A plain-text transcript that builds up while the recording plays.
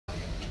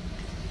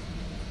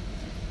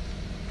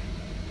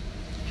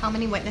How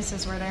many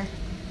witnesses were there?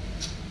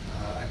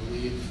 I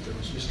believe there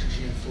was Mr.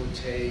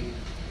 Gianforte,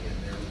 and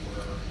there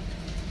were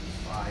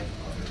 5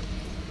 other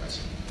people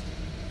present.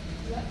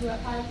 Does that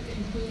 5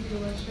 include the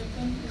alleged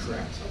victim?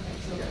 Correct. Okay,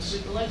 so Yes.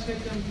 with the alleged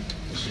victim,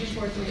 Mr.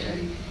 Gianforte,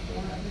 and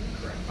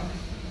Correct. okay.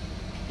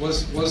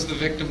 Was the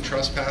victim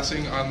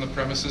trespassing on the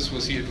premises?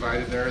 Was he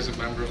invited there as a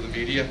member of the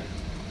media?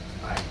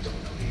 I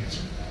don't know the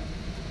answer to that.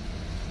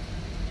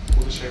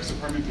 Will the Sheriff's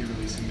Department be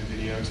releasing the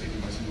video taken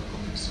by some local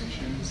news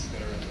stations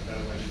that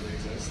allegedly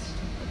exist?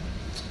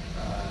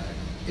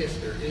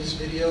 If there is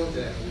video,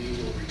 then we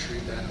will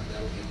retrieve that, and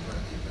that will be a part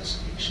of the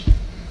investigation.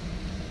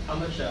 How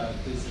much does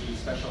the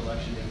special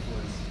election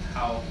influence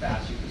how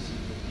fast you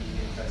proceed with the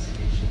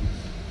investigation?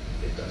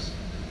 It does.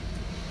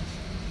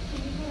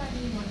 Can you provide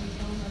any more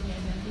details on the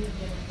identity of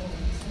the other 4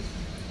 witnesses?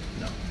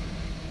 No.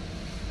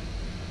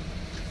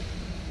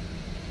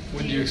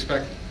 When do you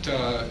expect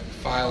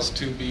files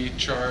to be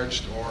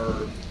charged,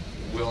 or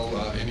will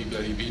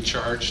anybody be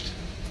charged?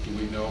 Do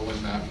we know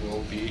when that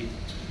will be?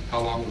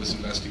 How long will this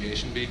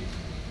investigation be?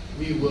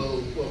 We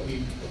will,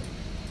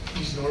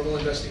 these normal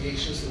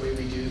investigations, the way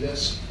we do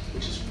this,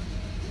 which is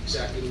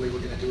exactly the way we're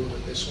going to do it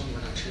with this one.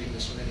 We're not treating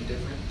this one any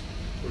different.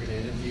 We're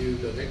going to interview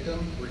the victim.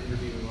 We're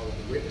interviewing all of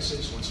the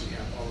witnesses. Once we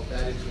have all of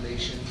that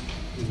information,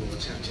 we will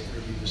attempt to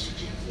interview Mr.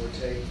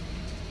 Gianforte.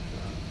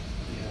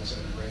 He has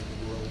every right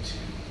in the world to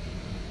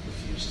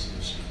refuse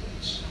to speak with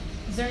us.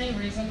 Is there any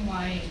reason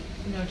why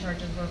no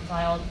charges were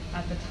filed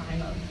at the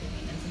time of the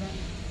incident?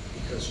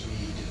 Because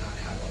we did not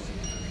have all the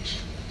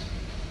information.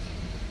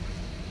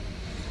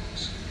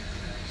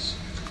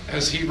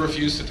 Has he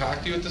refused to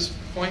talk to you at this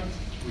point?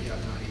 We have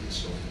not even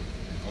spoken,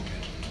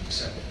 Okay.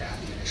 except at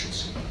the initial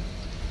scene.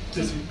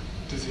 Does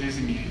his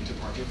immediate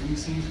departure from the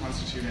scene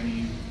constitute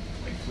any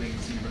fleeing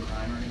the scene of a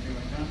crime or anything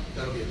like that?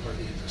 That'll be a part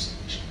of the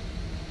investigation.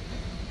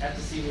 At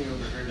the scene, we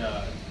overheard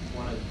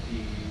one of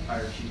the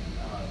fire chief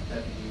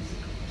deputies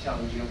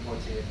telling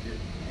Gianforte if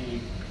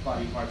any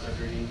body parts are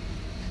hurting,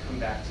 to come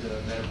back to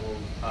medical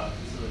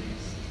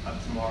facilities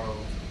tomorrow,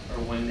 or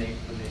when they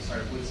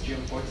start. Was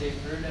Gianforte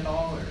hurt at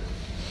all, or?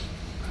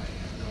 I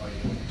have no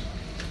idea what you're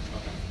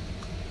talking about.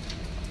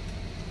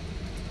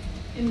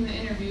 In the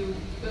interview,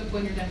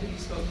 when your deputy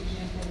spoke to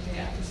Gianforte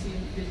at the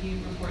scene, did he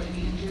report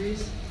any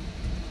injuries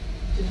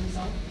to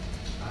himself?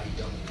 I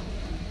don't know.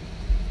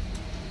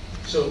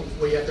 So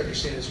what you have to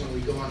understand is when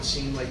we go on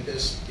scene like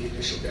this, the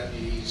initial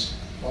deputies,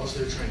 all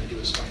they're trying to do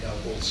is find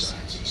out both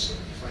sides of the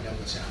story, find out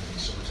what's happening.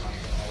 So we're talking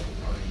to all the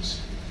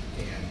parties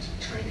and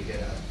trying to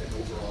get an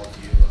overall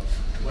view of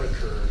what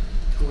occurred,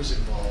 who was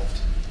involved,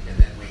 and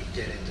then we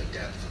get into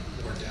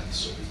more depth.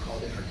 So we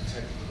called in our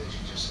detective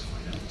division just to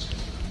find out what's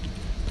going on.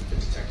 The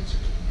detectives are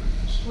doing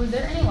this. Was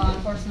there any law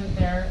enforcement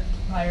there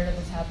prior to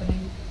this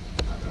happening?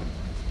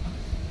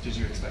 Did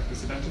you expect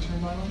this event to turn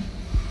violent?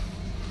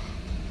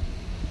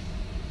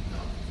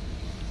 No.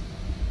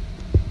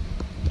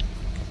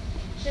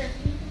 Sheriff,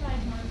 can you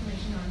provide more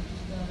information on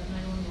the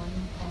 911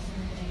 call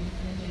center getting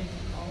inundated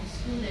with calls?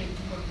 Who they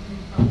were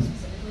coming from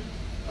specifically?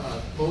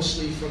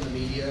 Mostly from the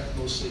media,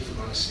 mostly from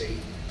out of state.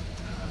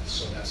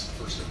 So that's the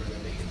first number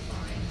that they can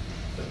find.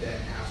 But then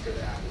after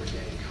that, we're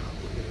getting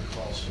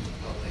calls from the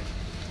public,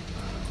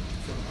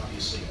 from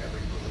obviously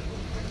every political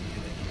point of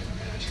view that you can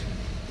imagine,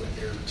 with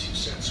their 2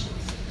 cents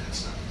worth, and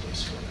that's not the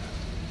place for that.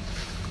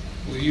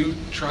 Will you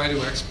try to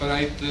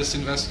expedite this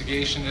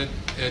investigation at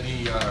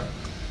any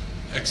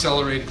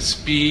accelerated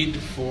speed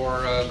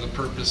for the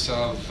purpose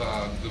of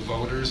the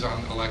voters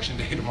on Election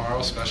Day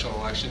tomorrow, special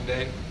Election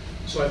Day?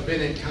 So I've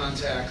been in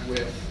contact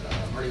with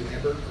Marty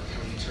Lambert, our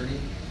county attorney.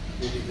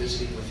 We'll be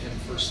visiting with him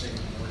first thing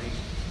in the morning,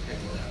 and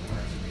we'll have more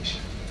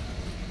information.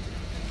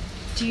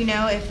 Do you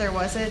know if there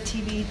was a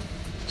TV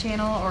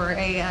channel or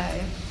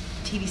a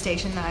TV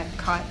station that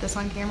caught this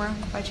on camera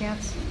by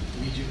chance?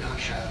 We do not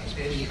have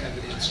any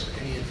evidence or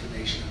any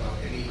information about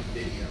any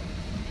video,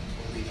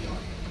 only the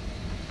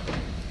audio.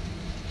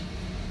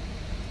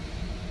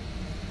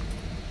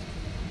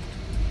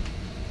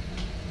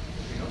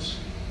 Anything else?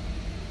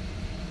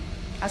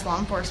 As law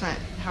enforcement,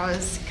 how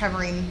is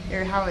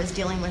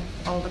dealing with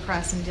all the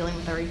press and dealing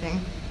with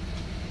everything?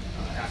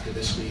 After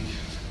this week,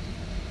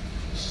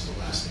 this is the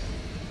last thing.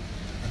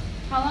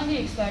 How long do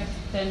you expect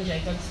Ben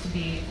Jacobs to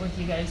be with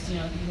you guys? Do you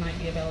know if he might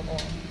be available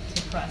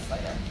to press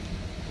later?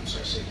 I'm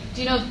sorry, say again.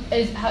 Do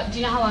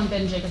you know how long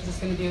Ben Jacobs is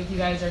going to be with you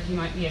guys, or if he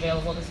might be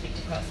available to speak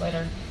to press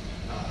later?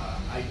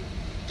 I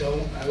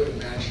don't. I would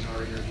imagine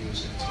our interview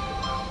is going to take a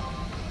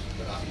while,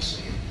 but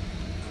obviously,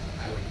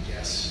 I would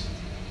guess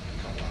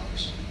a couple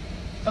hours.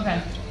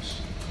 Okay. At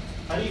most.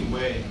 How do you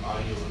weigh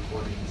audio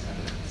recording as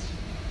evidence?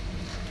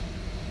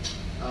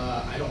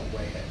 I don't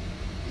weigh it.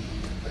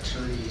 The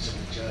attorneys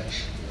and the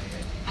judge weigh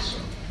it. So,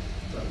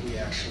 but we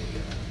actually,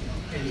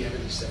 any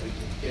evidence that we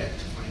can get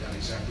to find out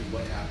exactly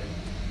what happened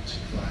to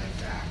provide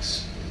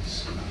facts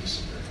is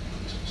obviously very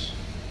important to us.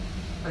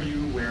 Are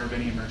you aware of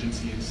any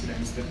emergency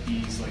incidents that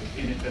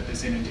that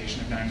this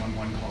inundation of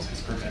 911 calls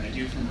has prevented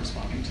you from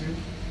responding to?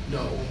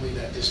 No, only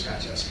that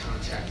dispatch has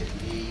contacted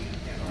me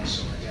and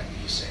also our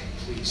deputy saying,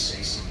 please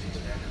say something to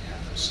them and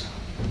have them stop.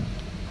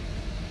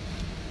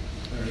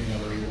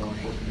 law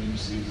enforcement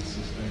agencies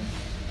assisting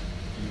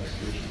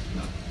investigation?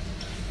 No.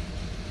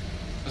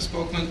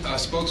 A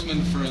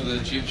spokesman for the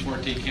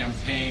Gianforte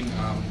campaign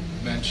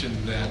mentioned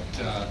that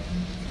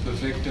the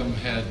victim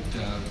had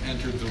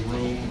entered the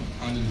room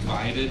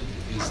uninvited.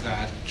 Is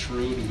that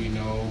true? Do we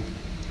know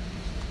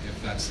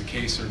if that's the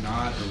case or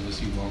not, or was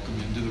he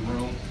welcomed into the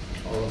room?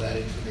 All of that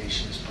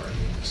information is part of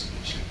the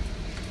investigation.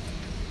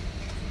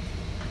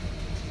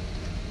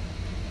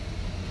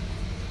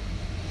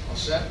 All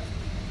set?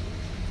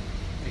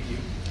 Thank you.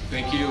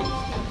 Thank you.